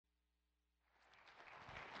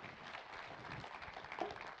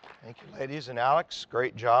Thank you, ladies and Alex.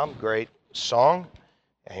 Great job, great song.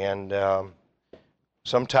 And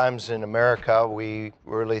sometimes in America, we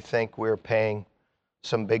really think we're paying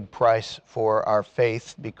some big price for our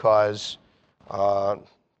faith because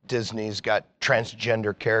Disney's got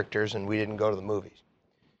transgender characters and we didn't go to the movies.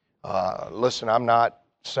 Listen, I'm not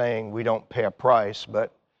saying we don't pay a price,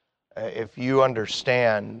 but if you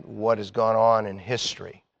understand what has gone on in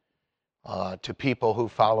history, to people who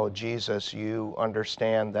follow Jesus, you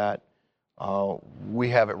understand that we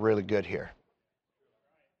have it really good here.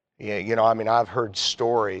 Yeah, I've heard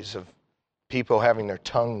stories of people having their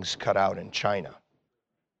tongues cut out in China.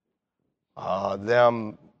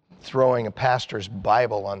 Them throwing a pastor's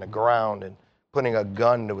Bible on the ground and putting a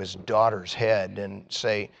gun to his daughter's head and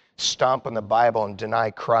say, stomp on the Bible and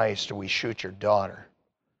deny Christ or we shoot your daughter.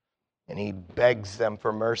 And he begs them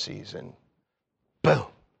for mercies and boom.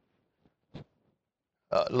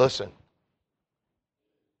 Listen,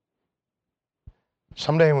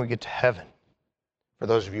 someday when we get to heaven, for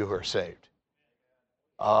those of you who are saved,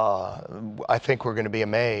 I think we're going to be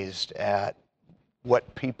amazed at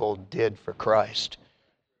what people did for Christ.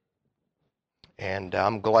 And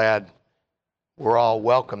I'm glad we're all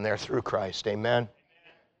welcome there through Christ. Amen?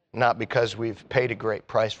 Not because we've paid a great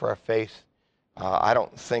price for our faith. I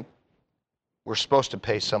don't think we're supposed to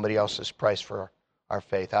pay somebody else's price for our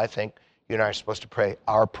faith. I think you and I are supposed to pay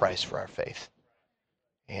our price for our faith.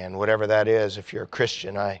 And whatever that is, if you're a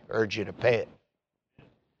Christian, I urge you to pay it.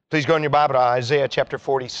 Please go in your Bible to Isaiah chapter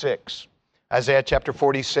 46. Isaiah chapter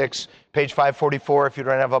 46, page 544. If you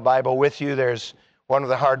don't have a Bible with you, there's one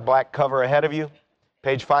with a hard black cover ahead of you.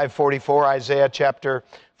 Page 544, Isaiah chapter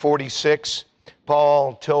 46.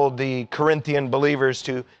 Paul told the Corinthian believers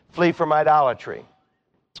to flee from idolatry,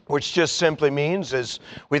 which just simply means, as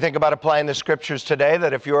we think about applying the scriptures today,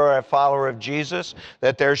 that if you're a follower of Jesus,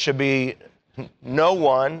 that there should be no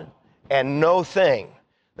one and no thing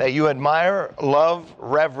that you admire, love,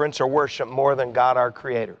 reverence, or worship more than God our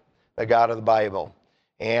Creator, the God of the Bible.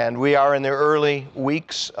 And we are in the early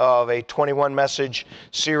weeks of a 21-message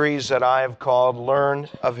series that I have called Learn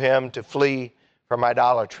of Him to Flee from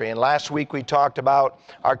Idolatry. And last week we talked about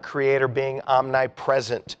our Creator being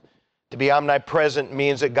omnipresent. To be omnipresent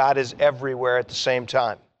means that God is everywhere at the same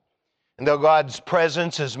time. And though God's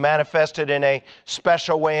presence is manifested in a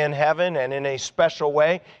special way in heaven and in a special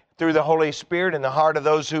way through the Holy Spirit in the heart of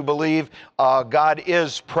those who believe, God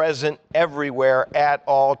is present everywhere at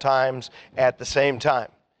all times at the same time.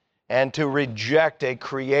 And to reject a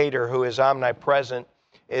Creator who is omnipresent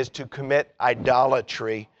is to commit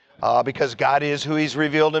idolatry because God is who He's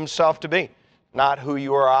revealed Himself to be, not who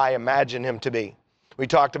you or I imagine Him to be. We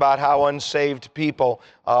talked about how unsaved people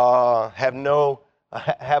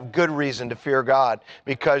have good reason to fear God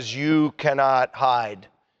because you cannot hide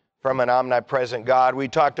from an omnipresent God. We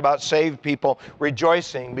talked about saved people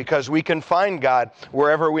rejoicing because we can find God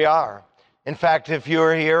wherever we are. In fact, if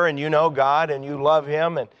you're here and you know God and you love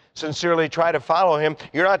Him and sincerely try to follow Him,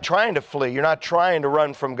 you're not trying to flee. You're not trying to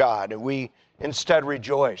run from God. And we instead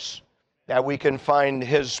rejoice that we can find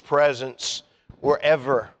His presence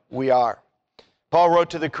wherever we are. Paul wrote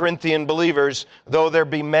to the Corinthian believers, though there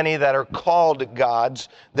be many that are called gods,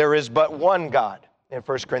 there is but one God, in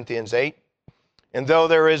 1 Corinthians 8. And though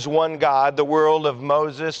there is one God, the world of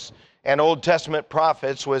Moses and Old Testament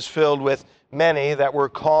prophets was filled with many that were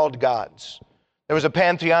called gods. There was a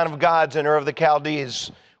pantheon of gods in Ur of the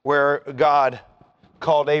Chaldees where God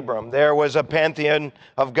called Abram. There was a pantheon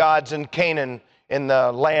of gods in Canaan in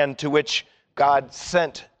the land to which God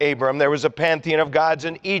sent Abram. There was a pantheon of gods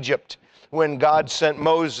in Egypt when God sent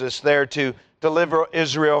Moses there to deliver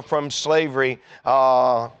Israel from slavery.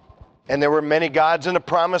 And there were many gods in the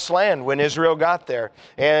promised land when Israel got there.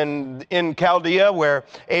 And in Chaldea, where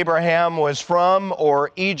Abraham was from,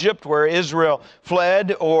 or Egypt, where Israel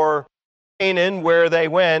fled, or Canaan, where they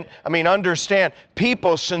went, understand,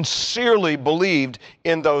 people sincerely believed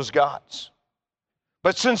in those gods.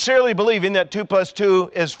 But sincerely believing that 2 + 2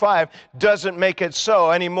 is 5 doesn't make it so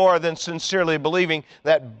any more than sincerely believing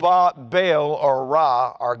that Baal or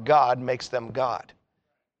Ra, our God, makes them God.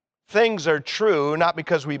 Things are true not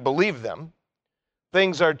because we believe them.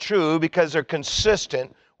 Things are true because they're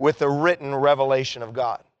consistent with the written revelation of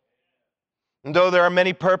God. And though there are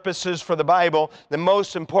many purposes for the Bible, the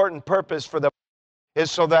most important purpose for the Bible is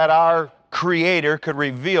so that our Creator could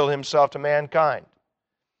reveal Himself to mankind.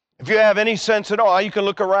 If you have any sense at all, you can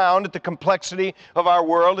look around at the complexity of our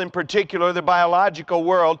world, in particular the biological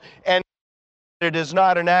world, and it is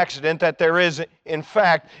not an accident that there is, in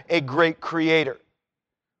fact, a great Creator.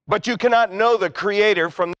 But you cannot know the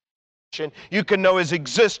Creator from You can know his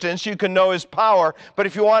existence, you can know his power, but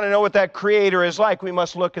if you want to know what that creator is like, we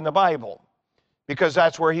must look in the Bible, because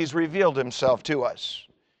that's where he's revealed himself to us.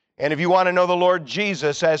 And if you want to know the Lord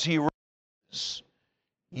Jesus as he is,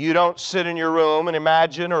 you don't sit in your room and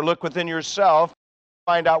imagine or look within yourself,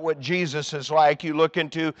 find out what Jesus is like. You look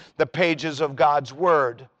into the pages of God's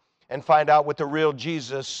Word and find out what the real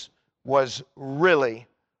Jesus was really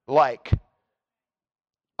like.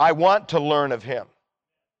 I want to learn of him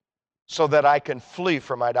so that I can flee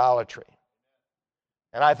from idolatry.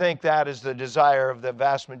 And I think that is the desire of the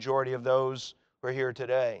vast majority of those who are here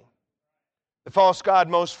today. The false god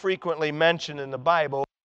most frequently mentioned in the Bible,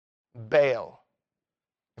 Baal.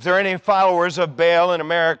 If there are any followers of Baal in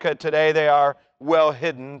America today, they are well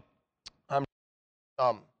hidden.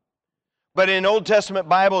 But in Old Testament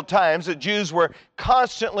Bible times, the Jews were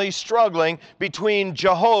constantly struggling between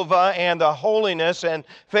Jehovah and the holiness and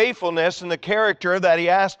faithfulness and the character that he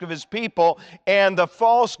asked of his people, and the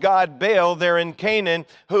false god Baal there in Canaan,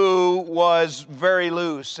 who was very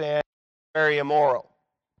loose and very immoral.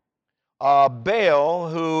 Baal,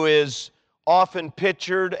 who is often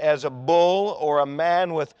pictured as a bull or a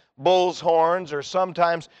man with bull's horns, or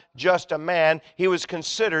sometimes just a man, he was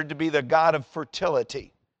considered to be the god of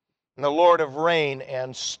fertility and the Lord of rain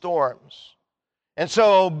and storms. And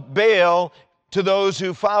so Baal, to those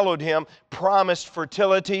who followed him, promised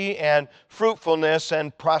fertility and fruitfulness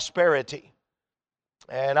and prosperity.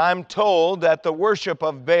 And I'm told that the worship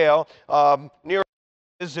of Baal near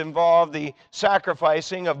involved the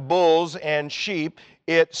sacrificing of bulls and sheep.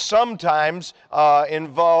 It sometimes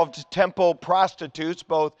involved temple prostitutes,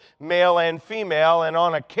 both male and female, and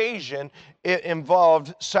on occasion it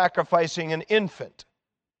involved sacrificing an infant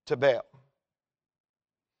to Baal.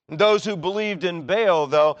 And those who believed in Baal,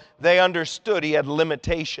 though, they understood he had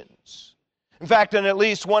limitations. In fact, on at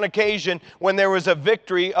least one occasion, when there was a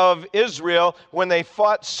victory of Israel, when they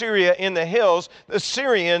fought Syria in the hills, the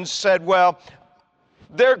Syrians said, well,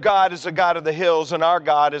 their God is a God of the hills, and our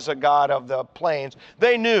God is a God of the plains.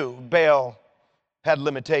 They knew Baal had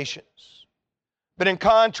limitations. But in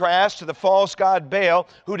contrast to the false god Baal,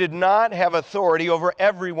 who did not have authority over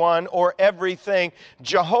everyone or everything,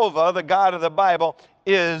 Jehovah, the God of the Bible,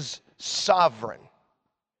 is sovereign.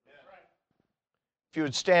 If you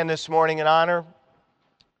would stand this morning in honor of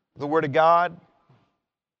the Word of God.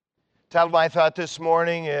 The title of my thought this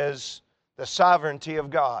morning is The Sovereignty of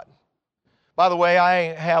God. By the way,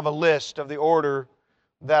 I have a list of the order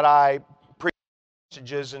that I preach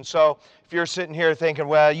messages, and so if you're sitting here thinking,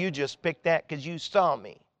 well, you just picked that because you saw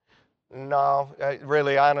me. No,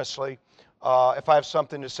 really, honestly, if I have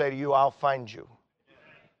something to say to you, I'll find you.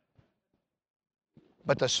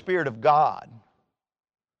 But the Spirit of God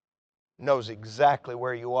knows exactly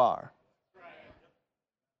where you are.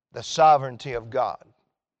 The sovereignty of God.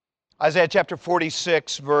 Isaiah chapter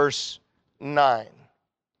 46, verse 9.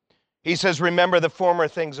 He says, remember the former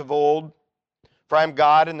things of old, for I am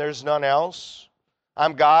God and there is none else.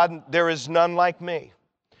 I'm God and there is none like me,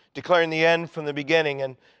 declaring the end from the beginning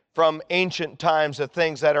and from ancient times the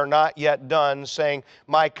things that are not yet done, saying,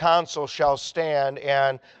 my counsel shall stand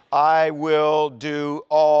and I will do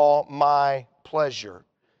all my pleasure.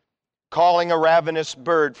 Calling a ravenous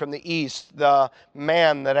bird from the east, the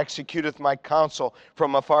man that executeth my counsel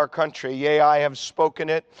from a far country. Yea, I have spoken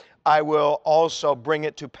it. I will also bring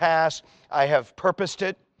it to pass. I have purposed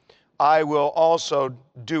it. I will also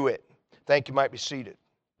do it. Thank you. Might be seated.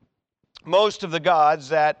 Most of the gods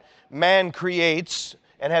that man creates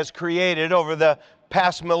and has created over the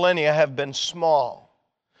past millennia have been small.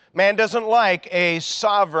 Man doesn't like a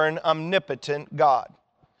sovereign, omnipotent God.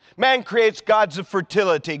 Man creates gods of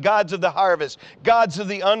fertility, gods of the harvest, gods of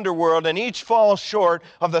the underworld, and each falls short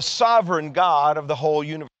of the sovereign God of the whole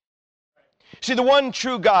universe. See, the one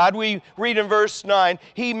true God, we read in verse 9,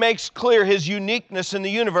 He makes clear His uniqueness in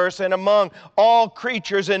the universe and among all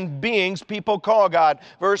creatures and beings people call God.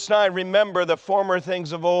 Verse 9, remember the former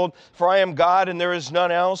things of old, for I am God and there is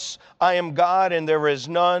none else. I am God and there is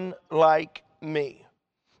none like me.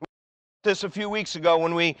 We did this a few weeks ago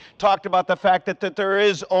when we talked about the fact that there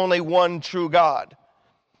is only one true God.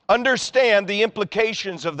 Understand the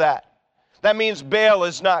implications of that. That means Baal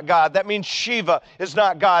is not God. That means Shiva is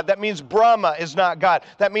not God. That means Brahma is not God.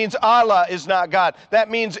 That means Allah is not God. That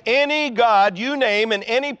means any God you name in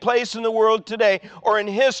any place in the world today or in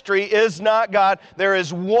history is not God. There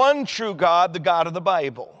is one true God, the God of the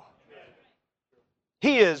Bible.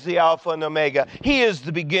 He is the Alpha and Omega. He is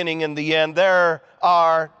the beginning and the end. There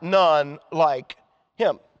are none like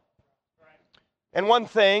Him. And one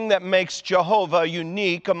thing that makes Jehovah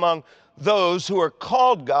unique among those who are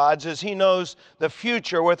called God's is he knows the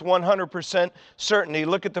future with 100% certainty.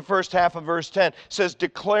 Look at the first half of verse 10. It says,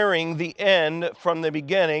 declaring the end from the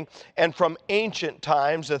beginning and from ancient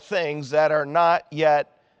times the things that are not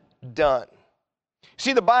yet done.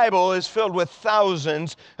 See, the Bible is filled with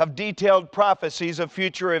thousands of detailed prophecies of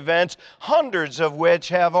future events, hundreds of which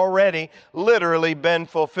have already literally been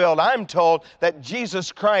fulfilled. I'm told that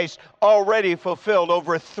Jesus Christ already fulfilled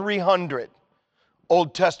over 300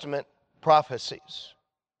 Old Testament prophecies.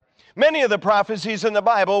 Many of the prophecies in the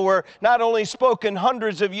Bible were not only spoken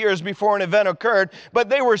hundreds of years before an event occurred, but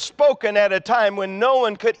they were spoken at a time when no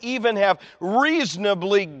one could even have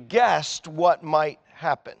reasonably guessed what might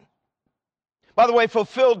happen. By the way,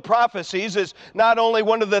 fulfilled prophecies is not only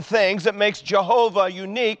one of the things that makes Jehovah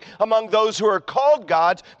unique among those who are called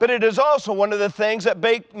God's, but it is also one of the things that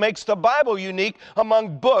makes the Bible unique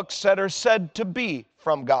among books that are said to be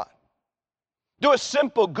from God. Do a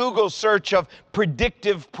simple Google search of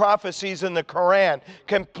predictive prophecies in the Quran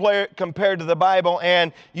compared to the Bible,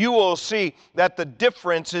 and you will see that the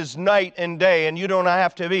difference is night and day, and you don't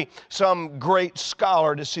have to be some great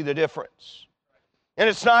scholar to see the difference. And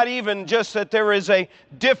it's not even just that there is a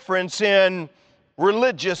difference in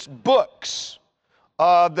religious books.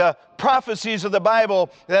 The prophecies of the Bible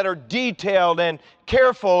that are detailed and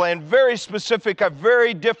careful and very specific are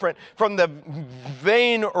very different from the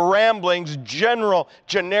vain ramblings,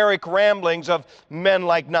 generic ramblings of men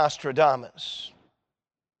like Nostradamus.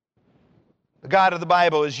 The God of the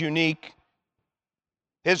Bible is unique.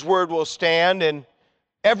 His word will stand, and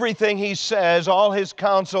everything he says, all his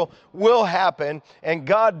counsel will happen, and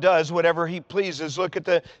God does whatever he pleases. Look at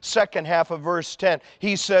the second half of verse 10.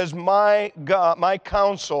 He says, my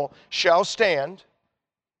counsel shall stand.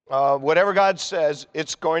 Whatever God says,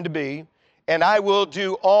 it's going to be, and I will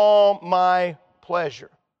do all my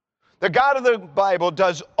pleasure. The God of the Bible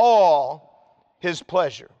does all his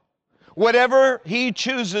pleasure. Whatever he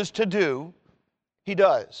chooses to do, he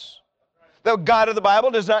does. The God of the Bible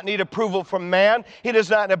does not need approval from man. He does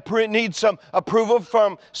not need some approval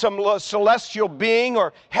from some celestial being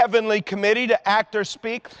or heavenly committee to act or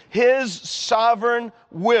speak. His sovereign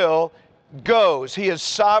will goes. He is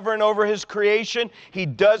sovereign over his creation. He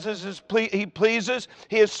does as he pleases.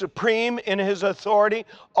 He is supreme in his authority.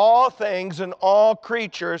 All things and all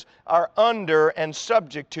creatures are under and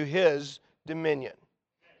subject to his dominion.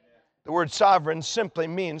 The word sovereign simply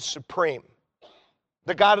means supreme.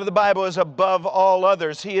 The God of the Bible is above all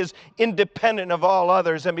others. He is independent of all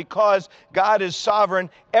others. And because God is sovereign,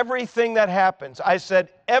 everything that happens, I said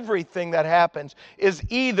everything that happens, is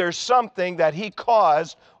either something that he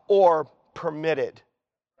caused or permitted.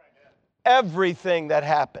 Everything that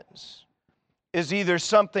happens is either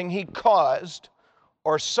something he caused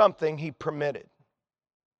or something he permitted.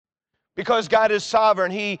 Because God is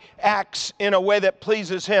sovereign, he acts in a way that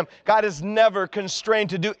pleases him. God is never constrained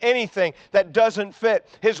to do anything that doesn't fit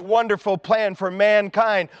his wonderful plan for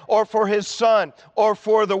mankind or for his son or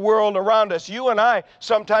for the world around us. You and I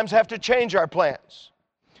sometimes have to change our plans.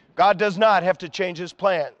 God does not have to change his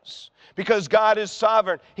plans. Because God is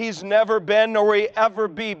sovereign. He's never been nor will he ever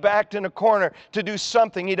be backed in a corner to do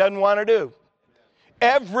something he doesn't want to do.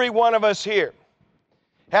 Every one of us here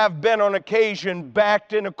have been on occasion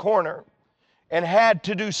backed in a corner and had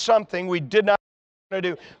to do something we did not want to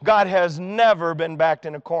do. God has never been backed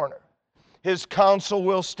in a corner. His counsel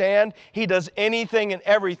will stand. He does anything and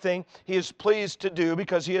everything he is pleased to do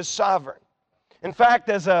because he is sovereign. In fact,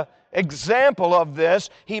 as an example of this,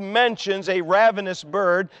 he mentions a ravenous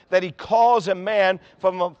bird that he calls a man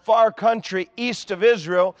from a far country east of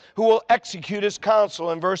Israel who will execute his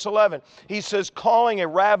counsel. In verse 11, he says, calling a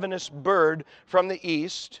ravenous bird from the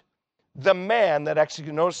east, the man that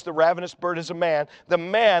executeth, notice the ravenous bird is a man, the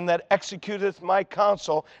man that executeth my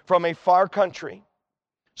counsel from a far country.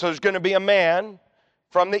 So there's going to be a man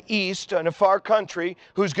from the east in a far country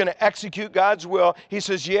who's going to execute God's will. He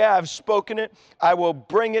says, yeah, I've spoken it. I will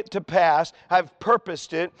bring it to pass. I've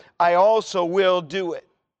purposed it. I also will do it.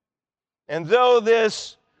 And though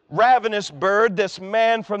this ravenous bird, this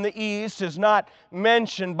man from the east, is not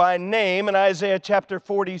mentioned by name in Isaiah chapter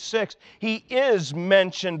 46, he is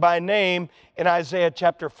mentioned by name in Isaiah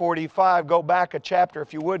chapter 45. Go back a chapter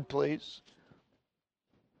if you would, please.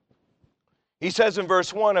 He says in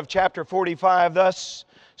verse 1 of chapter 45, thus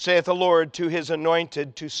saith the Lord to his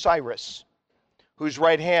anointed, to Cyrus, whose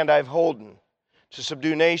right hand I've holden, to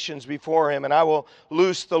subdue nations before him, and I will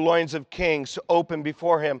loose the loins of kings, to open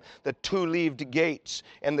before him the two-leaved gates,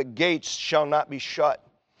 and the gates shall not be shut.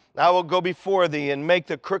 I will go before thee and make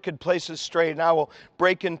the crooked places straight, and I will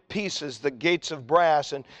break in pieces the gates of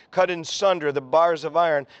brass and cut in sunder the bars of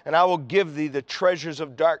iron, and I will give thee the treasures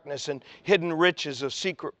of darkness and hidden riches of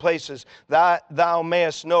secret places, that thou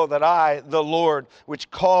mayest know that I, the Lord,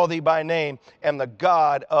 which call thee by name, am the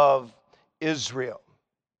God of Israel.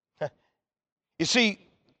 You see,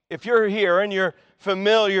 if you're here and you're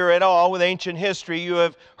familiar at all with ancient history, you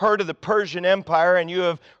have heard of the Persian Empire and you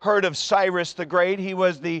have heard of Cyrus the Great. He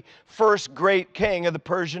was the first great king of the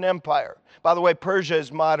Persian Empire. By the way, Persia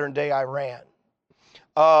is modern-day Iran.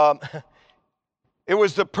 It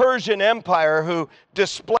was the Persian Empire who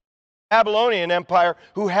displaced the Babylonian Empire,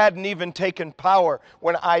 who hadn't even taken power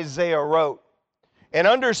when Isaiah wrote. And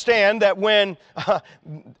understand that when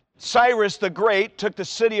Cyrus the Great took the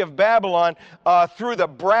city of Babylon through the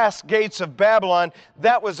brass gates of Babylon,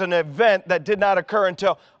 that was an event that did not occur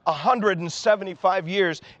until 175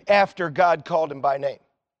 years after God called him by name.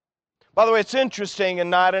 By the way, it's interesting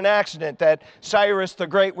and not an accident that Cyrus the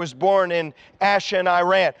Great was born in Ashan,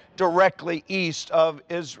 Iran, directly east of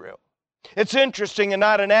Israel. It's interesting and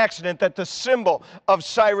not an accident that the symbol of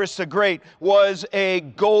Cyrus the Great was a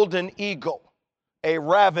golden eagle, a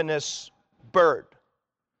ravenous bird.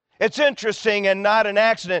 It's interesting and not an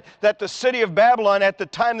accident that the city of Babylon, at the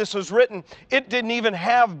time this was written, it didn't even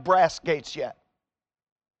have brass gates yet.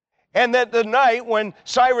 And that the night when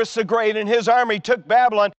Cyrus the Great and his army took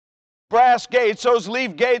Babylon, brass gates, those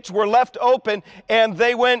leaf gates were left open, and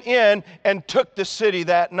they went in and took the city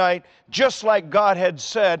that night, just like God had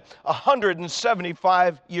said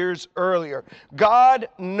 175 years earlier. God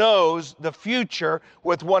knows the future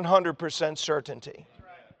with 100% certainty.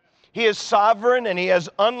 He is sovereign and He has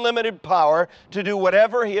unlimited power to do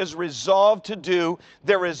whatever He has resolved to do.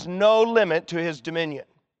 There is no limit to His dominion.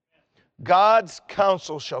 God's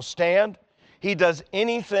counsel shall stand. He does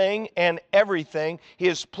anything and everything He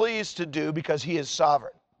is pleased to do because He is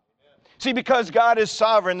sovereign. See, because God is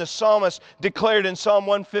sovereign, the psalmist declared in Psalm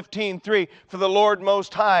 115:3, "For the Lord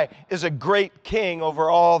Most High is a great king over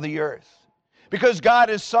all the earth." Because God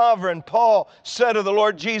is sovereign, Paul said of the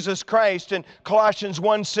Lord Jesus Christ in Colossians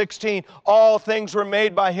 1:16, all things were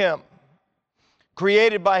made by Him,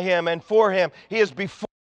 created by Him and for Him. He is before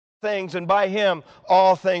things, and by Him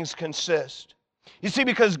all things consist. You see,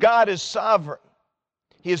 because God is sovereign,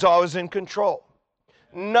 He is always in control.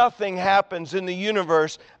 Nothing happens in the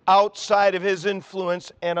universe outside of His influence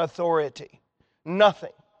and authority.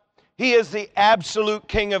 Nothing. He is the absolute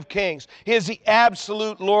King of Kings. He is the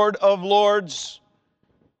absolute Lord of Lords.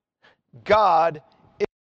 God is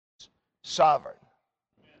sovereign.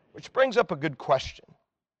 Which brings up a good question.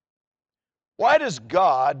 Why does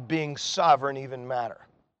God being sovereign even matter?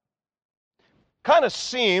 Kind of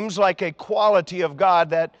seems like a quality of God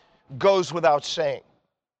that goes without saying.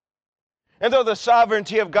 And though the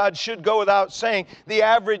sovereignty of God should go without saying, the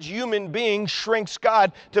average human being shrinks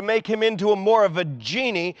God to make Him into more of a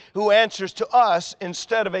genie who answers to us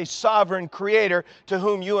instead of a sovereign creator to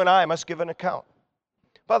whom you and I must give an account.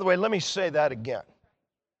 By the way, let me say that again.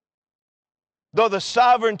 Though the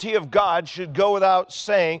sovereignty of God should go without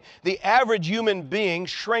saying, the average human being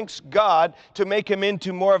shrinks God to make Him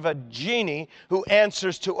into more of a genie who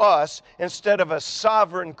answers to us instead of a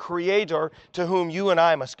sovereign creator to whom you and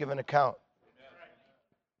I must give an account.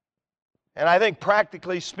 And I think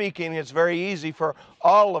practically speaking, it's very easy for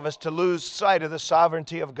all of us to lose sight of the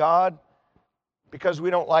sovereignty of God because we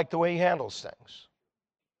don't like the way He handles things.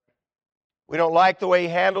 We don't like the way He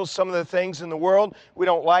handles some of the things in the world. We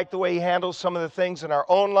don't like the way He handles some of the things in our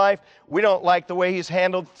own life. We don't like the way He's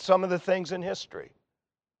handled some of the things in history.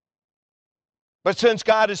 But since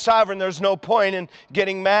God is sovereign, there's no point in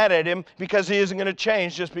getting mad at Him because He isn't going to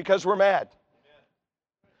change just because we're mad.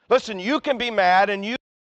 Listen, you can be mad and you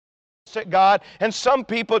at God, and some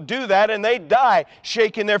people do that and they die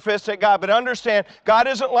shaking their fists at God. But understand, God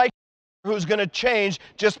isn't like who's going to change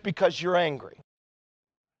just because you're angry.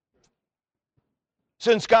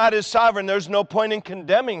 Since God is sovereign, there's no point in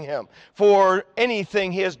condemning Him for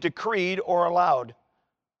anything He has decreed or allowed.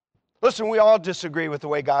 Listen, we all disagree with the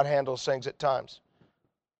way God handles things at times.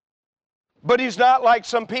 But He's not like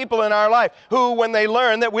some people in our life who, when they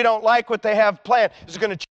learn that we don't like what they have planned, is going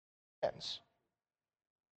to change plans.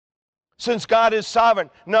 Since God is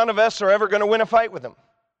sovereign, none of us are ever going to win a fight with Him.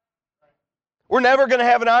 We're never going to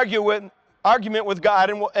have an argument with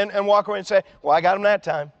God and walk away and say, well, I got Him that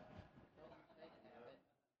time.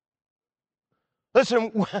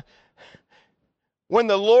 Listen, when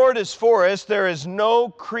the Lord is for us, there is no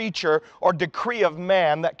creature or decree of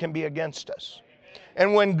man that can be against us.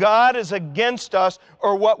 And when God is against us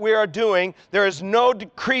or what we are doing, there is no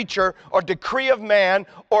creature or decree of man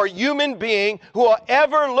or human being who will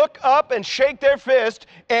ever look up and shake their fist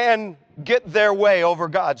and get their way over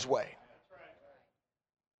God's way.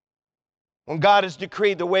 When God has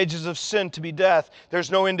decreed the wages of sin to be death,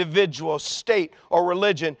 there's no individual, state, or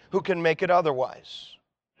religion who can make it otherwise.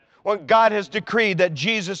 When God has decreed that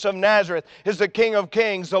Jesus of Nazareth is the King of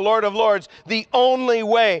Kings, the Lord of Lords, the only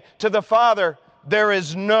way to the Father, there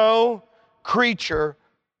is no creature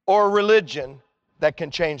or religion that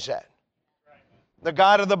can change that. The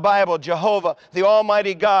God of the Bible, Jehovah, the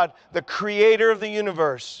Almighty God, the Creator of the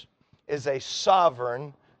universe, is a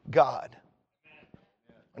sovereign God.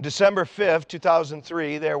 On December 5th,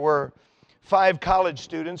 2003, there were 5 college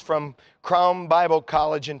students from Crown Bible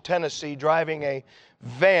College in Tennessee driving a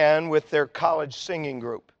van with their college singing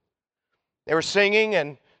group. They were singing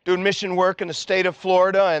and doing mission work in the state of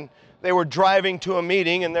Florida, and they were driving to a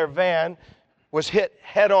meeting, and their van was hit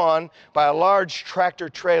head-on by a large tractor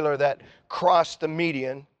trailer that crossed the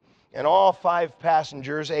median, and all 5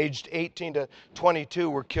 passengers aged 18 to 22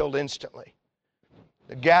 were killed instantly.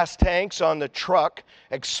 The gas tanks on the truck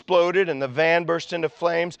exploded and the van burst into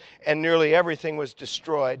flames and nearly everything was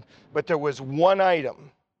destroyed. But there was one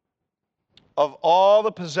item of all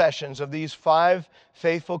the possessions of these 5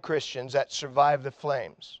 faithful Christians that survived the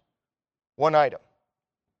flames. One item.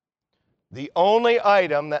 The only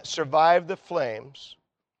item that survived the flames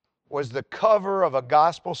was the cover of a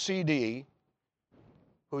gospel CD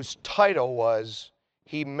whose title was,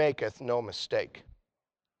 "He Maketh No Mistake."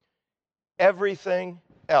 Everything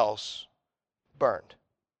else burned.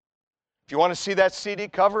 If you want to see that CD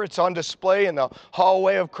cover, it's on display in the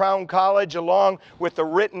hallway of Crown College along with the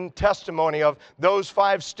written testimony of those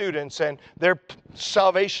 5 students and their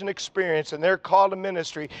salvation experience and their call to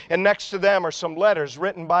ministry. And next to them are some letters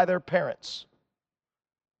written by their parents.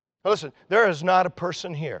 Now listen, there is not a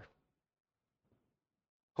person here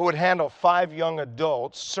who would handle 5 young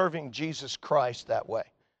adults serving Jesus Christ that way.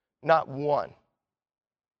 Not one.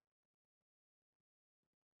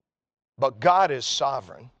 But God is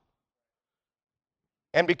sovereign.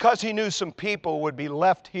 And because he knew some people would be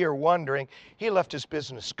left here wondering, he left his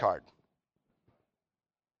business card.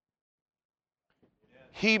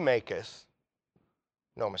 He maketh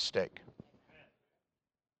no mistake.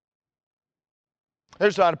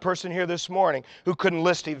 There's not a person here this morning who couldn't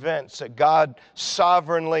list events that God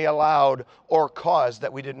sovereignly allowed or caused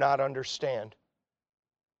that we did not understand.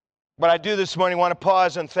 But I do this morning want to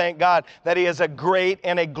pause and thank God that he has a great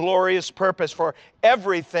and a glorious purpose for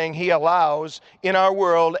everything he allows in our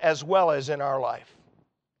world as well as in our life.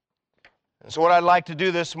 And so what I'd like to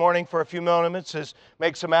do this morning for a few moments is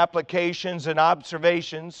make some applications and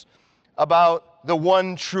observations about the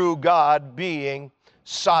one true God being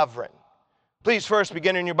sovereign. Please first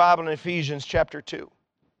begin in your Bible in Ephesians chapter 2.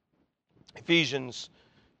 Ephesians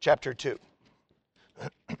chapter 2.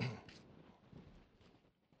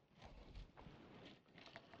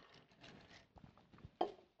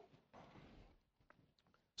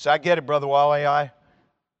 So I get it, Brother Wally.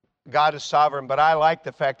 God is sovereign, but I like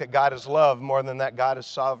the fact that God is love more than that God is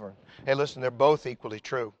sovereign. Hey, listen, they're both equally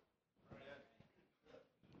true.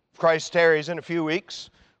 If Christ tarries in a few weeks,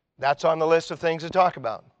 that's on the list of things to talk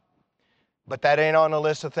about. But that ain't on the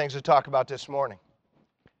list of things to talk about this morning.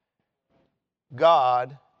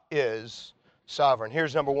 God is sovereign.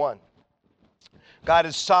 Here's number 1. God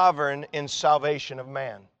is sovereign in salvation of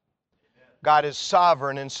man. God is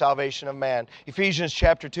sovereign in salvation of man. Ephesians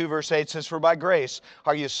chapter 2 verse 8 says, "For by grace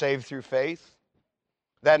are you saved through faith,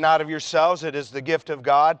 that not of yourselves, it is the gift of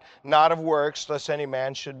God, not of works, lest any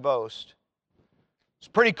man should boast." It's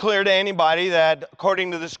pretty clear to anybody that according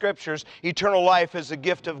to the Scriptures, eternal life is a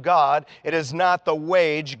gift of God. It is not the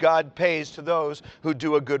wage God pays to those who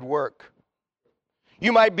do a good work.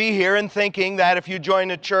 You might be here and thinking that if you join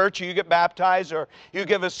a church or you get baptized or you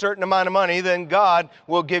give a certain amount of money, then God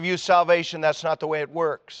will give you salvation. That's not the way it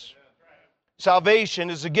works. Salvation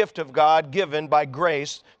is a gift of God given by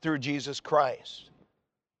grace through Jesus Christ.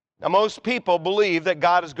 Now, most people believe that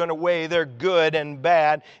God is going to weigh their good and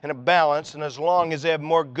bad in a balance, and as long as they have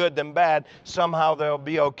more good than bad, somehow they'll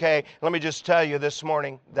be okay. Let me just tell you this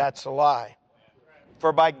morning, that's a lie.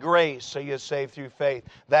 For by grace are you saved through faith,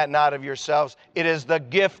 that not of yourselves. It is the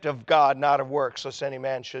gift of God, not of works, lest any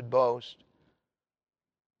man should boast.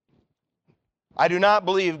 I do not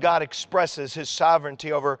believe God expresses his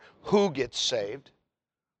sovereignty over who gets saved,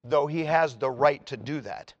 though he has the right to do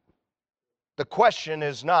that. The question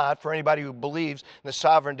is not, for anybody who believes in the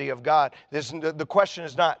sovereignty of God, the question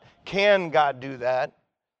is not, can God do that?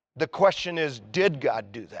 The question is, did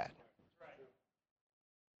God do that?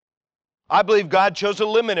 I believe God chose to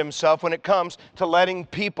limit himself when it comes to letting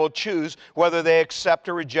people choose whether they accept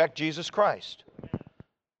or reject Jesus Christ.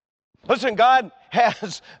 Listen, God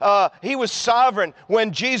he was sovereign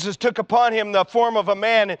when Jesus took upon him the form of a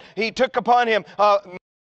man. And he took upon him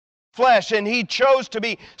flesh, and he chose to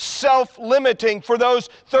be self-limiting for those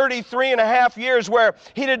 33 and a half years where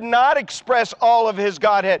he did not express all of his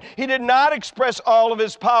Godhead. He did not express all of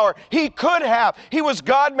his power. He could have. He was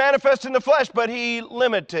God manifest in the flesh, but he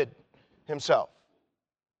limited himself.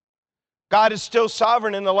 God is still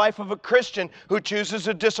sovereign in the life of a Christian who chooses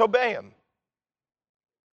to disobey him.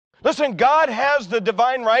 Listen, God has the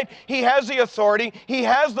divine right. He has the authority. He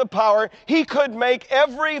has the power. He could make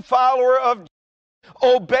every follower of Jesus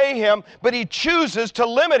obey him, but he chooses to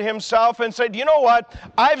limit himself and say, you know what?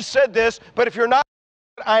 I've said this, but if you're not,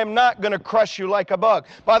 I am not going to crush you like a bug.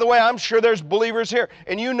 By the way, I'm sure there's believers here,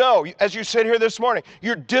 and you know, as you sit here this morning,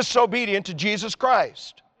 you're disobedient to Jesus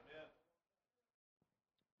Christ.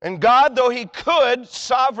 And God, though he could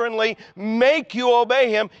sovereignly make you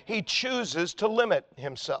obey him, he chooses to limit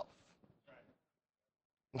himself.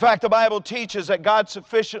 In fact, the Bible teaches that God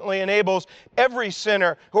sufficiently enables every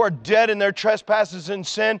sinner who are dead in their trespasses and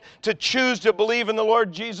sin to choose to believe in the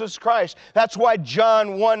Lord Jesus Christ. That's why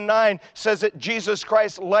John 1:9 says that Jesus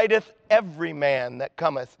Christ lighteth every man that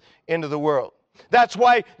cometh into the world. That's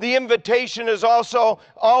why the invitation is also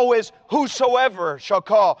always, whosoever shall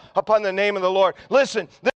call upon the name of the Lord. Listen,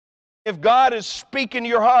 if God is speaking to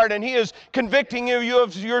your heart and he is convicting you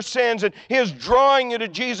of your sins and he is drawing you to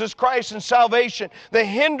Jesus Christ and salvation, the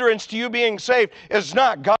hindrance to you being saved is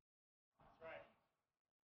not God.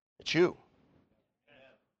 It's you.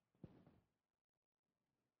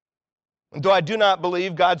 And though I do not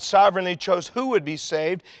believe God sovereignly chose who would be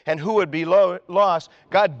saved and who would be lost,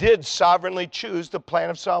 God did sovereignly choose the plan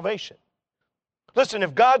of salvation. Listen,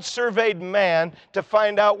 if God surveyed man to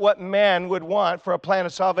find out what man would want for a plan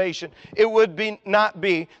of salvation, it would not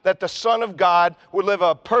be that the Son of God would live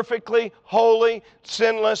a perfectly holy,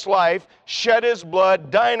 sinless life, shed his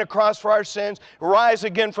blood, die on a cross for our sins, rise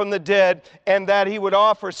again from the dead, and that he would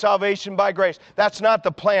offer salvation by grace. That's not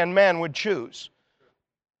the plan man would choose.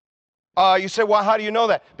 You say, well, how do you know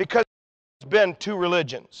that? Because there's been two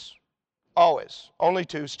religions. Always. Only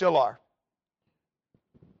two, still are.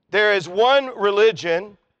 There is one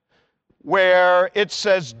religion where it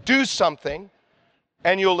says do something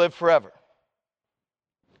and you'll live forever.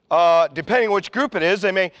 Depending on which group it is,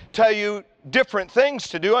 they may tell you different things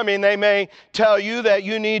to do. I mean, they may tell you that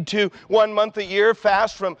you need to 1 month a year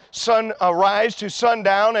fast from sunrise to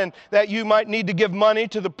sundown, and that you might need to give money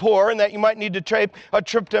to the poor, and that you might need to take a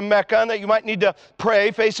trip to Mecca, and that you might need to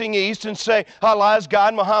pray facing east and say Allah is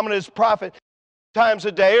God, Muhammad is prophet times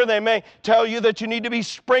a day. Or they may tell you that you need to be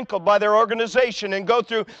sprinkled by their organization and go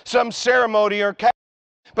through some ceremony or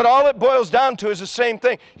but all it boils down to is the same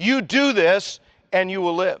thing. You do this and you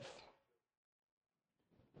will live.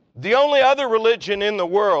 The only other religion in the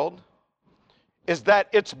world is that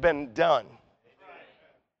it's been done.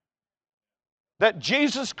 That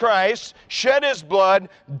Jesus Christ shed his blood,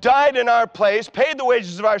 died in our place, paid the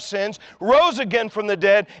wages of our sins, rose again from the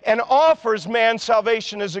dead, and offers man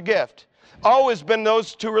salvation as a gift. Always been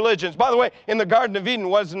those two religions. By the way, in the Garden of Eden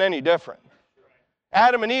wasn't any different.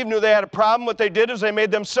 Adam and Eve knew they had a problem. What they did is they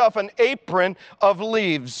made themselves an apron of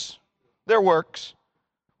leaves, their works.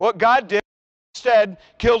 What God did instead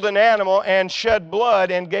killed an animal and shed blood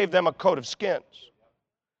and gave them a coat of skins.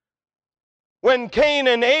 When Cain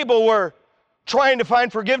and Abel were trying to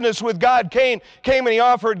find forgiveness with God, Cain came and he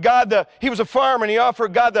offered God he was a farmer, and he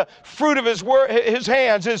offered God the fruit of his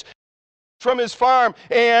hands, from his farm,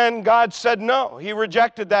 and God said no. He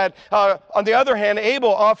rejected that. On the other hand,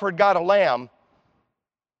 Abel offered God a lamb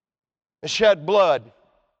and shed blood.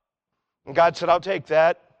 And God said, I'll take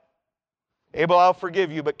that. Abel, I'll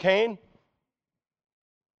forgive you. But Cain,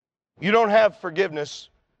 you don't have forgiveness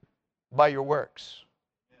by your works.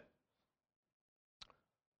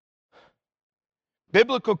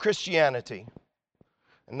 Biblical Christianity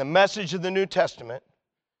and the message of the New Testament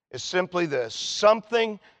is simply this: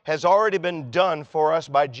 something has already been done for us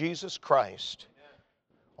by Jesus Christ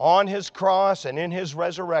on his cross and in his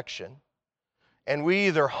resurrection, and we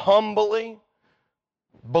either humbly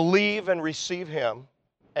believe and receive him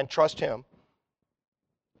and trust him,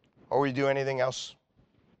 or we do anything else,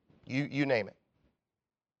 you name it.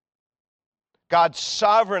 God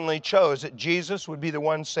sovereignly chose that Jesus would be the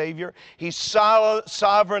one Savior. He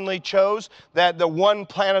sovereignly chose that the one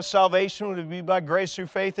plan of salvation would be by grace through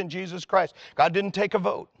faith in Jesus Christ. God didn't take a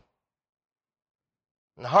vote.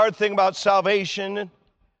 And the hard thing about salvation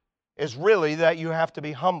is really that you have to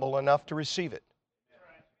be humble enough to receive it.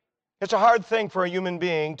 It's a hard thing for a human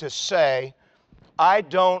being to say, I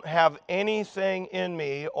don't have anything in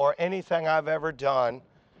me or anything I've ever done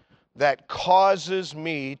that causes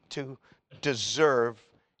me to deserve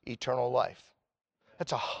eternal life.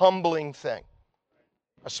 That's a humbling thing,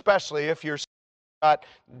 especially if you're not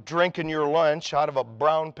drinking your lunch out of a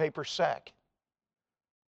brown paper sack.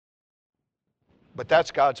 But that's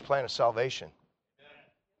God's plan of salvation.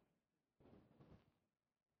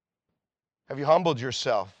 Have you humbled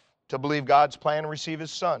yourself to believe God's plan and receive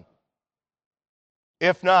His Son?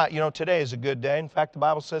 If not, today is a good day. In fact, the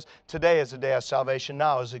Bible says today is the day of salvation.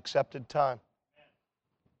 Now is accepted time.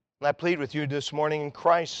 And I plead with you this morning in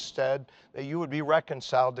Christ's stead that you would be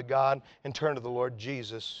reconciled to God and turn to the Lord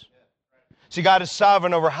Jesus. See, God is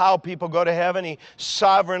sovereign over how people go to heaven. He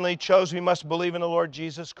sovereignly chose we must believe in the Lord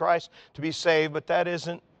Jesus Christ to be saved, but that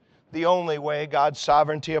isn't the only way God's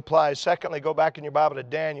sovereignty applies. Secondly, go back in your Bible to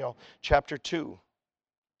Daniel chapter 2.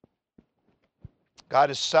 God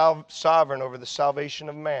is sovereign over the salvation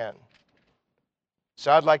of man.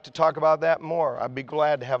 So I'd like to talk about that more. I'd be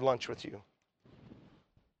glad to have lunch with you.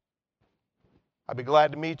 I'd be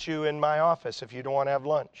glad to meet you in my office if you don't want to have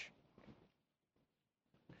lunch.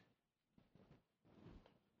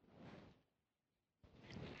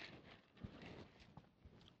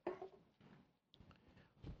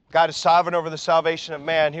 God is sovereign over the salvation of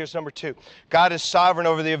man. Here's number 2. God is sovereign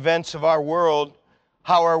over the events of our world,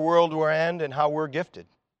 how our world will end, and how we're gifted.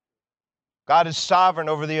 God is sovereign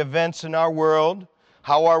over the events in our world,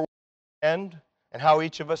 how our world will end, and how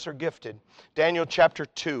each of us are gifted. Daniel chapter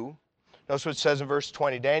 2, notice what it says in verse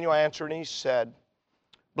 20. Daniel answered and he said,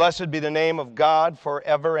 Blessed be the name of God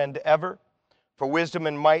forever and ever, for wisdom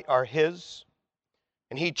and might are His,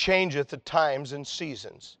 and He changeth the times and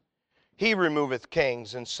seasons. He removeth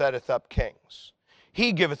kings and setteth up kings.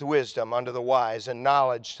 He giveth wisdom unto the wise and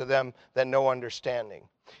knowledge to them that know understanding.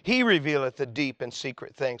 He revealeth the deep and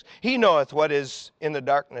secret things. He knoweth what is in the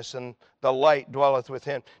darkness, and the light dwelleth with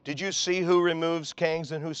Him. Did you see who removes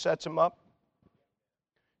kings and who sets them up?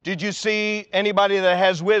 Did you see anybody that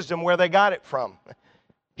has wisdom where they got it from?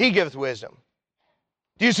 He giveth wisdom.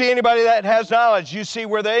 Do you see anybody that has knowledge? You see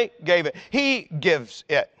where they gave it. He gives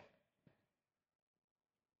it.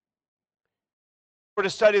 If we were to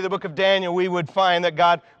study the book of Daniel, we would find that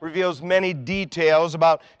God reveals many details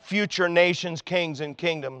about future nations, kings, and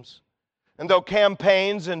kingdoms. And though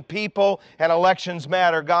campaigns and people and elections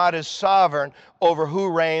matter, God is sovereign over who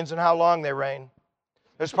reigns and how long they reign.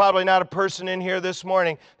 There's probably not a person in here this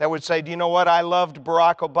morning that would say, do you know what? I loved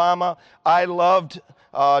Barack Obama. I loved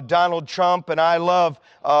Donald Trump. And I love,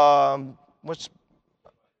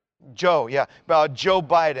 Joe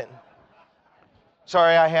Biden.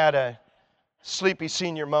 Sorry, I had a sleepy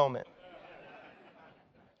senior moment.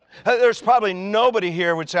 There's probably nobody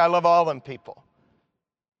here would say, I love all them people.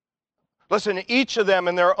 Listen, each of them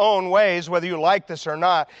in their own ways, whether you like this or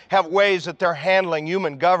not, have ways that they're handling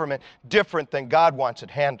human government different than God wants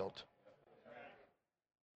it handled.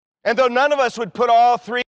 And though none of us would put all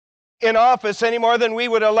three in office any more than we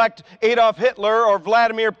would elect Adolf Hitler or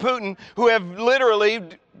Vladimir Putin, who have literally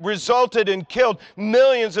resulted and killed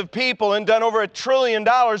millions of people and done over $1 trillion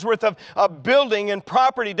worth of building and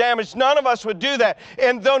property damage, none of us would do that.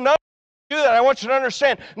 And though none of us would do that, I want you to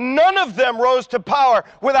understand, none of them rose to power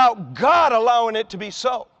without God allowing it to be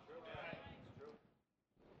so.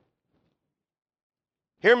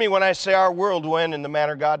 Hear me when I say our world will end in the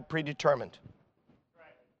manner God predetermined.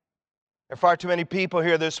 There are far too many people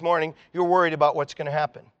here this morning, you're worried about what's going to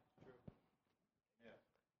happen.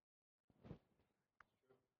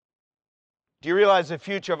 Do you realize the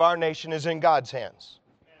future of our nation is in God's hands?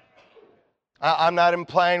 I'm not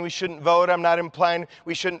implying we shouldn't vote. I'm not implying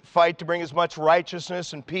we shouldn't fight to bring as much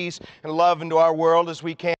righteousness and peace and love into our world as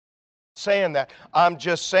we can. I'm not saying that. I'm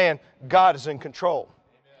just saying God is in control.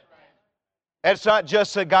 And it's not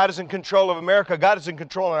just that God is in control of America. God is in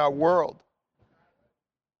control in our world.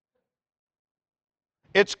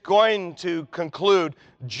 It's going to conclude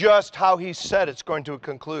just how He said it's going to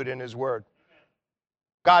conclude in His Word.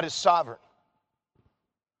 God is sovereign.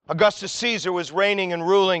 Augustus Caesar was reigning and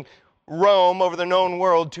ruling Rome over the known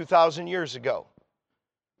world 2,000 years ago.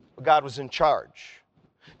 But God was in charge.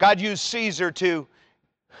 God used Caesar to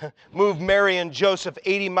move Mary and Joseph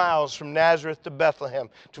 80 miles from Nazareth to Bethlehem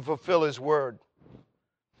to fulfill His word.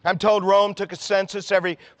 I'm told Rome took a census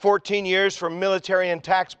every 14 years for military and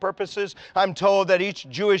tax purposes. I'm told that each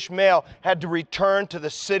Jewish male had to return to the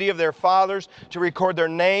city of their fathers to record their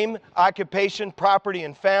name, occupation, property,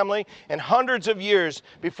 and family. And hundreds of years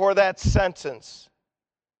before that census,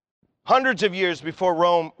 hundreds of years before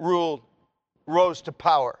Rome rose to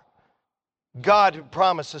power, God had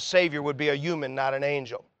promised the Savior would be a human, not an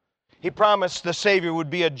angel. He promised the Savior would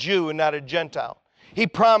be a Jew and not a Gentile. He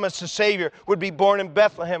promised the Savior would be born in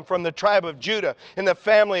Bethlehem from the tribe of Judah in the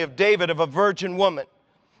family of David of a virgin woman.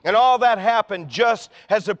 And all that happened just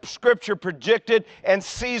as the Scripture predicted, and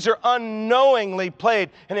Caesar unknowingly played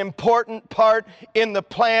an important part in the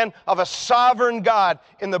plan of a sovereign God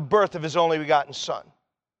in the birth of His only begotten Son.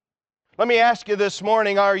 Let me ask you this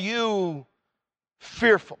morning, are you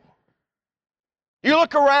fearful? You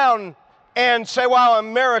look around and say, wow,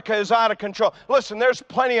 America is out of control. Listen, there's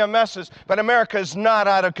plenty of messes, but America is not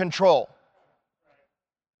out of control.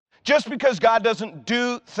 Just because God doesn't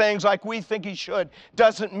do things like we think He should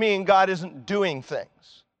doesn't mean God isn't doing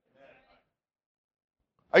things.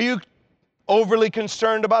 Are you overly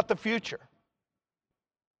concerned about the future?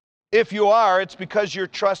 If you are, it's because you're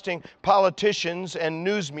trusting politicians and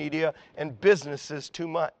news media and businesses too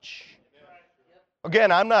much.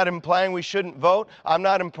 Again, I'm not implying we shouldn't vote. I'm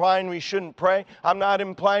not implying we shouldn't pray. I'm not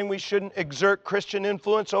implying we shouldn't exert Christian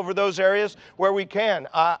influence over those areas where we can.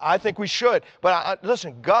 I think we should. But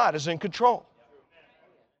listen, God is in control.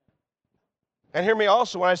 And hear me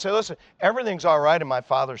also when I say, listen, everything's all right in my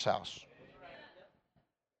Father's house.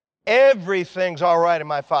 Everything's all right in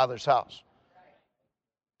my Father's house.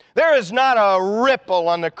 There is not a ripple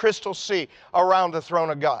on the crystal sea around the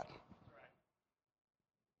throne of God.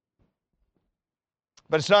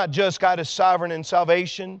 But it's not just God is sovereign in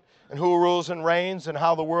salvation and who rules and reigns and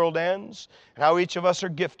how the world ends and how each of us are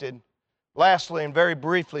gifted. Lastly, and very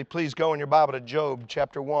briefly, please go in your Bible to Job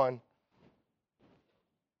chapter 1.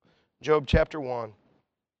 Job chapter 1.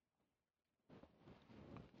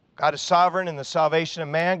 God is sovereign in the salvation of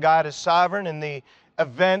man. God is sovereign in the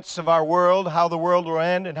events of our world, how the world will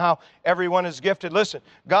end and how everyone is gifted. Listen,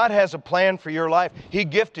 God has a plan for your life. He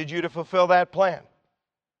gifted you to fulfill that plan.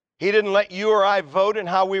 He didn't let you or I vote in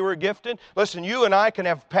how we were gifted. Listen, you and I can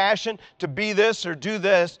have passion to be this or do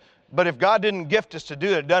this, but if God didn't gift us to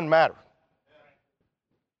do it, it doesn't matter.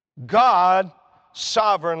 God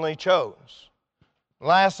sovereignly chose.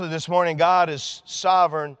 Lastly, this morning, God is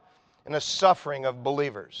sovereign in the suffering of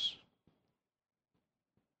believers.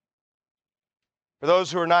 For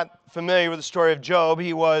those who are not familiar with the story of Job,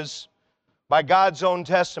 he was, by God's own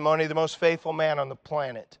testimony, the most faithful man on the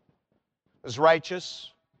planet. He was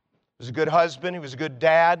righteous. He was a good husband. He was a good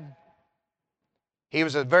dad. He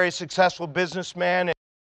was a very successful businessman and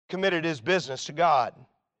committed his business to God.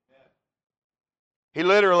 He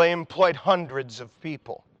literally employed hundreds of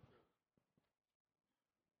people.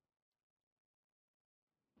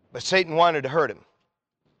 But Satan wanted to hurt him.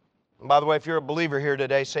 And by the way, if you're a believer here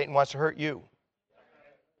today, Satan wants to hurt you.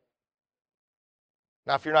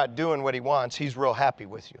 Now, if you're not doing what he wants, he's real happy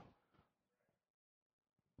with you.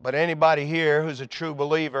 But anybody here who's a true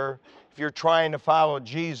believer, if you're trying to follow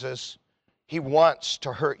Jesus, he wants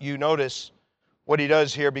to hurt you. Notice what he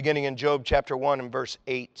does here, beginning in Job chapter 1 and verse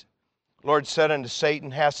 8. The Lord said unto Satan,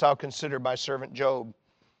 hast thou considered my servant Job,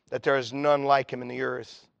 that there is none like him in the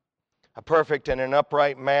earth, a perfect and an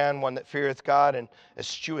upright man, one that feareth God and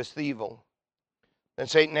escheweth evil? Then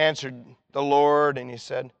Satan answered the Lord, and he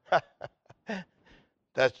said,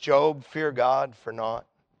 doth Job fear God for naught?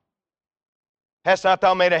 Hast not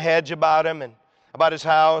thou made a hedge about him, and about his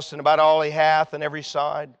house, and about all he hath on every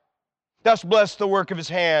side? Dost bless the work of his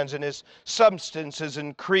hands, and his substance is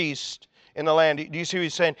increased in the land. Do you see what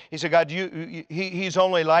he's saying? He said, God, he's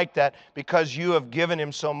only like that because you have given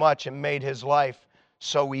him so much and made his life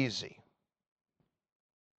so easy.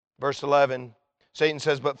 Verse 11, Satan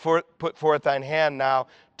says, but put forth thine hand now,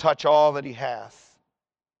 touch all that he hath.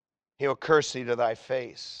 He will curse thee to thy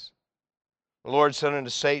face. The Lord said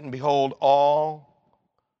unto Satan, behold, all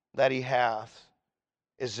that he hath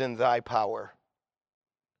is in thy power.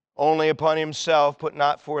 Only upon himself put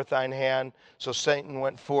not forth thine hand. So Satan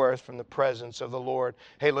went forth from the presence of the Lord.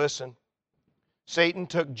 Hey, listen. Satan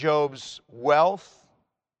took Job's wealth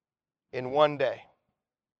in one day.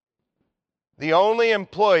 The only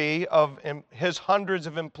employee of his hundreds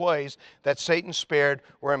of employees that Satan spared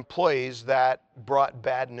were employees that brought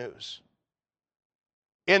bad news.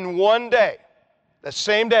 In one day, the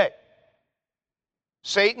same day,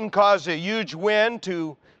 Satan caused a huge wind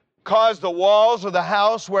to cause the walls of the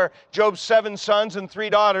house where Job's 7 sons and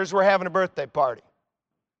 3 daughters were having a birthday party.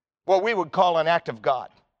 What we would call an act of God.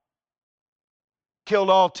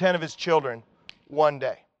 Killed all 10 of his children one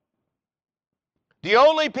day. The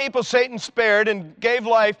only people Satan spared and gave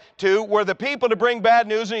life to were the people to bring bad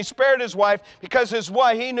news, and he spared his wife because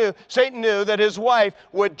Satan knew that his wife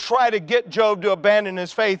would try to get Job to abandon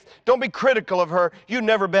his faith. Don't be critical of her. You've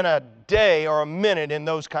never been a day or a minute in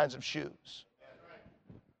those kinds of shoes.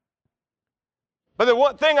 But the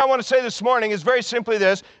one thing I want to say this morning is very simply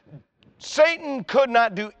this. Satan could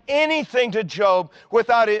not do anything to Job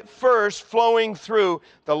without it first flowing through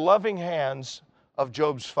the loving hands of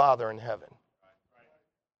Job's Father in heaven.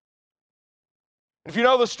 If you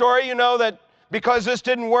know the story, you know that because this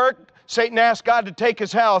didn't work, Satan asked God to take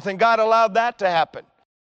his health, and God allowed that to happen.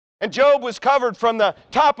 And Job was covered from the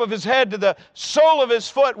top of his head to the sole of his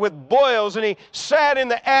foot with boils, and he sat in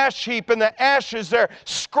the ash heap, and the ashes there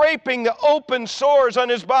scraping the open sores on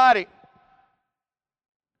his body.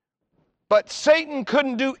 But Satan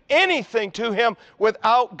couldn't do anything to him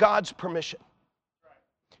without God's permission.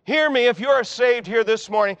 Hear me, if you are saved here this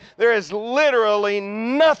morning, there is literally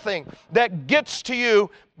nothing that gets to you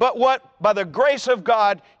but what, by the grace of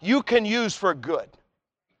God, you can use for good.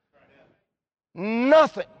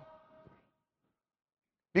 Nothing.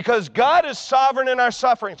 Because God is sovereign in our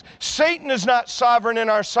sufferings. Satan is not sovereign in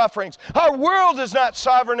our sufferings. Our world is not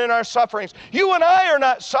sovereign in our sufferings. You and I are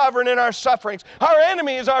not sovereign in our sufferings. Our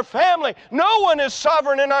enemy is our family. No one is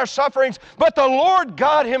sovereign in our sufferings but the Lord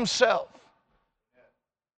God Himself.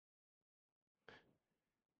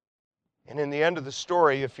 And in the end of the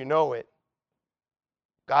story, if you know it,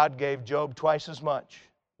 God gave Job twice as much.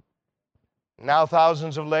 Now,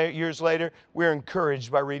 thousands of years later, we're encouraged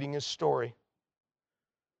by reading his story.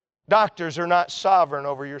 Doctors are not sovereign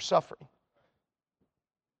over your suffering.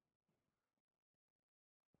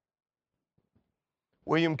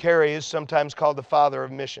 William Carey is sometimes called the father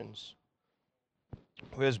of missions.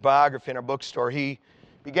 With his biography in our bookstore, he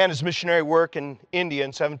began his missionary work in India in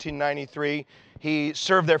 1793. He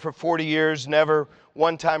served there for 40 years, never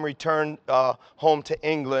one time returned home to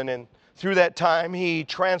England. And through that time, he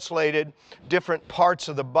translated different parts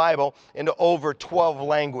of the Bible into over 12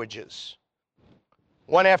 languages.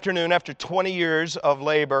 One afternoon, after 20 years of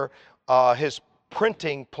labor, his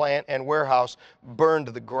printing plant and warehouse burned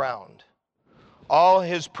to the ground. All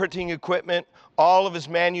his printing equipment, all of his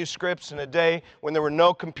manuscripts in a day when there were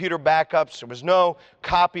no computer backups, there was no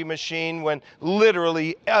copy machine, when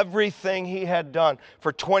literally everything he had done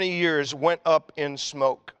for 20 years went up in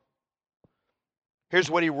smoke.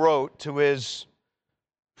 Here's what he wrote to his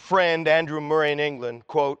friend Andrew Murray in England,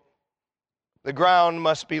 quote, "The ground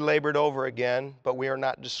must be labored over again, but we are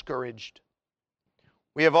not discouraged.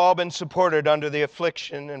 We have all been supported under the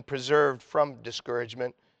affliction and preserved from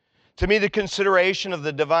discouragement. To me, the consideration of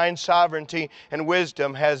the divine sovereignty and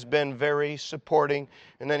wisdom has been very supporting."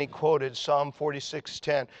 And then he quoted Psalm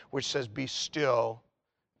 46:10, which says, "Be still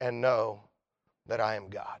and know that I am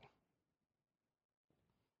God."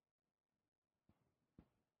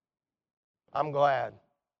 I'm glad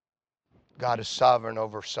God is sovereign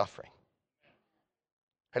over suffering.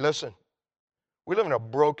 Hey, listen, we live in a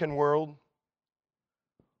broken world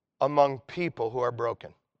among people who are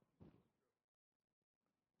broken.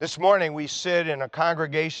 This morning we sit in a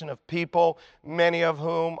congregation of people, many of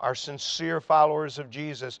whom are sincere followers of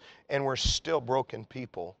Jesus, and we're still broken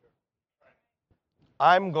people.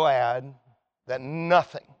 I'm glad that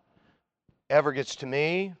nothing ever gets to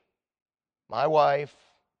me, my wife,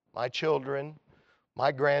 my children,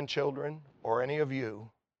 my grandchildren, or any of you,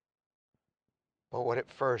 but what at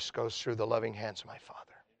first goes through the loving hands of my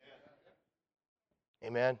Father.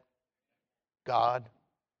 Amen? God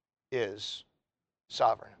is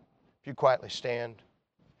sovereign. If you quietly stand.